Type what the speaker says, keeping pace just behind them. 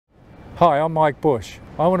Hi, I'm Mike Bush.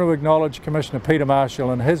 I want to acknowledge Commissioner Peter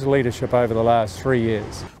Marshall and his leadership over the last 3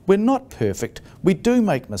 years. We're not perfect. We do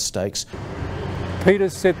make mistakes.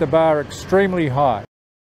 Peter's set the bar extremely high.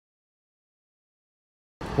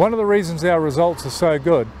 One of the reasons our results are so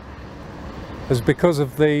good is because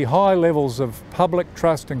of the high levels of public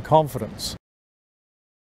trust and confidence.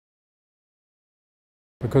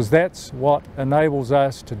 Because that's what enables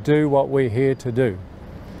us to do what we're here to do.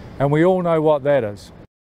 And we all know what that is.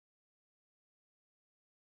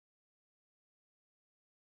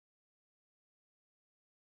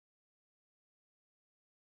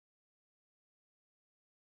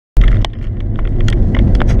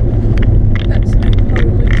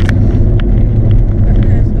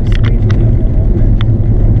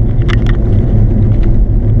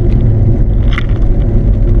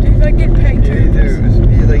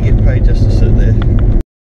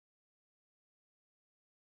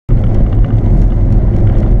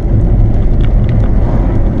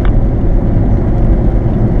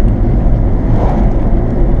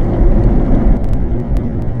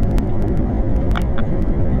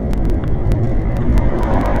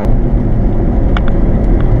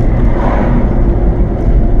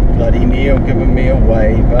 Giving me a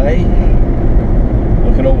wave, eh?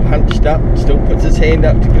 Looking all hunched up, still puts his hand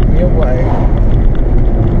up to give me a wave.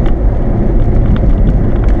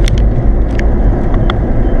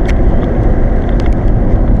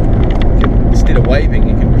 Instead of waving,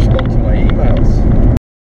 you can respond to my emails.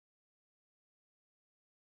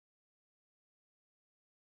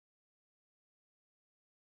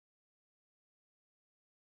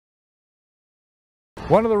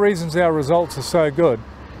 One of the reasons our results are so good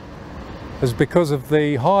is because of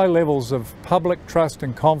the high levels of public trust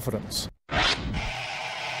and confidence.